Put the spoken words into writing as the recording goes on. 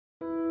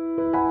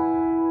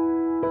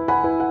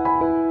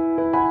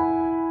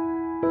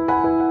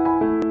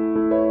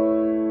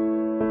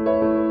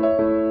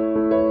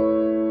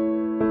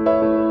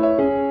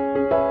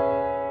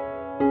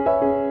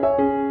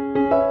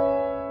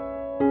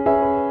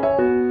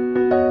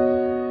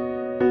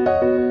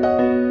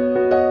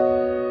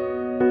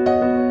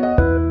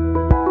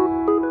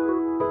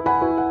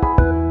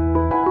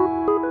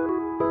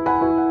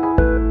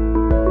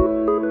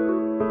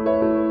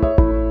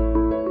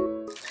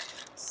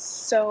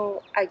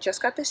So I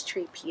just got this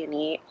tree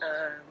peony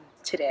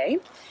today,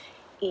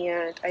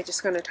 and I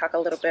just going to talk a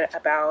little bit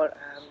about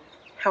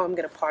how I'm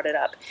going to pot it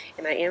up.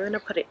 And I am going to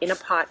put it in a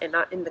pot and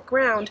not in the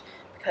ground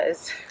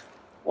because,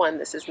 one,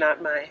 this is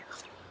not my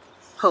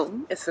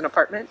home, it's an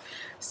apartment.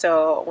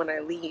 So when I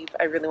leave,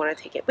 I really want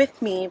to take it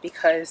with me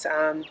because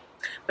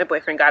my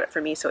boyfriend got it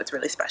for me, so it's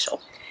really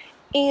special.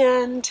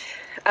 And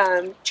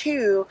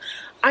two,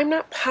 I'm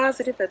not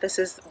positive that this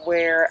is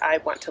where I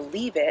want to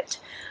leave it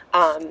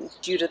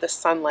due to the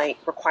sunlight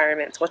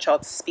requirements, which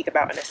I'll speak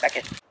about in a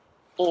second.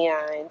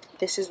 And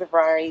this is the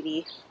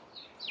variety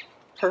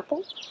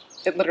purple.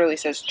 It literally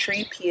says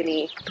tree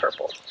peony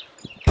purple.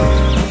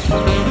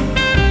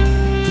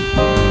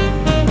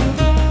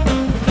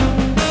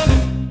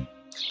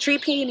 Tree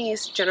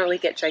peonies generally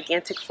get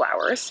gigantic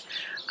flowers,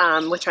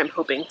 which I'm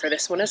hoping for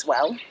this one as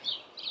well.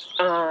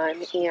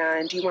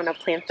 And you want to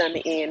plant them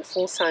in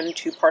full sun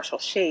to partial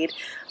shade.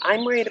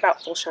 I'm worried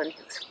about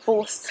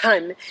full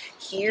sun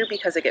here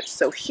because it gets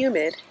so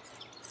humid,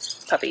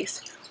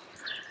 puppies,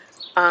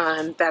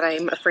 that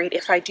I'm afraid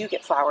if I do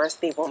get flowers,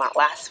 they will not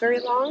last very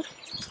long.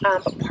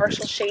 But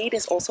partial shade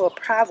is also a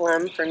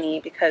problem for me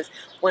because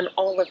when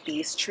all of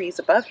these trees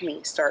above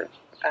me start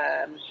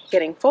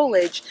getting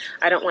foliage,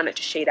 I don't want it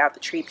to shade out the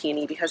tree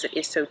peony because it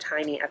is so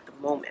tiny at the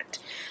moment.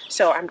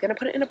 So I'm going to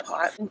put it in a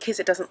pot. In case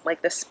it doesn't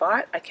like this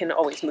spot, I can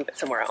always move it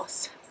somewhere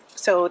else.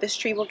 So this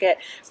tree will get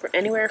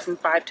anywhere from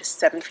 5 to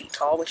 7 feet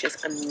tall, which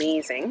is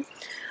amazing.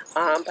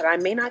 But I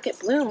may not get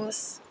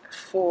blooms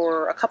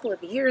for a couple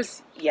of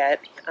years yet.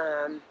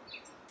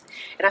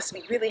 It has to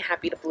be really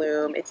happy to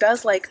bloom. It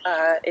does like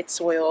its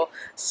soil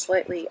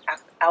slightly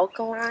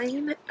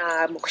alkaline,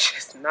 which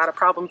is not a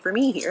problem for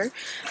me here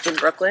in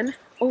Brooklyn.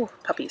 Oh,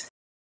 puppies.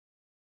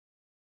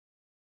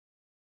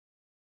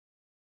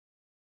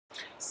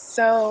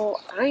 So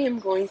I am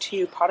going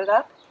to pot it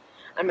up.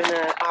 I'm going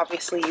to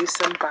obviously use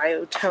some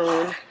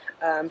Biotone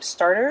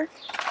starter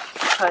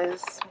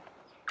because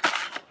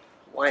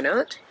why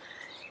not?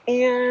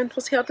 And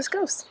we'll see how this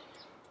goes.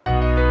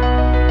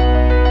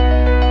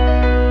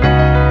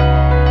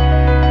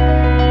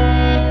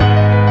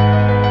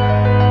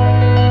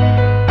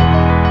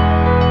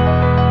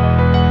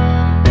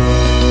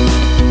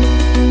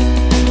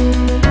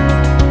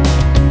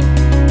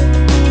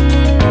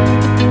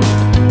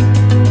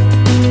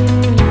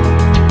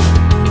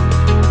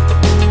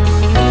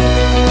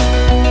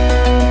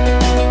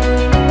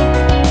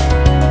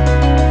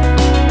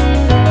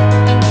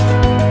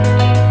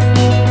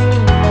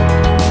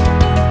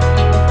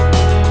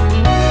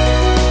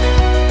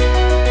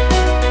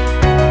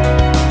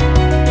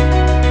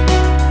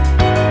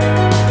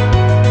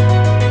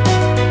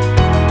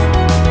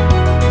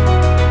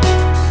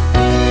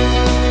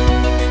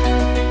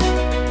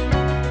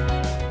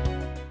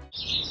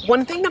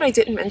 One thing that I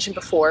didn't mention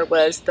before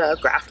was the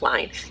graft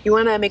line. You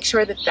want to make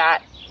sure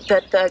that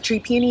the tree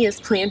peony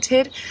is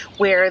planted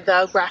where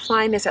the graft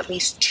line is at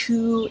least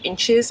 2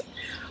 inches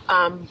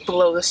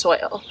below the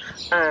soil.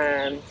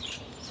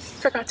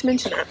 Forgot to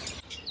mention that.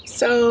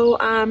 So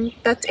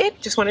that's it.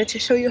 Just wanted to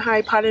show you how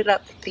I potted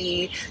up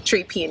the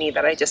tree peony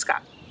that I just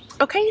got.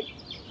 Okay,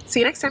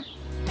 see you next time.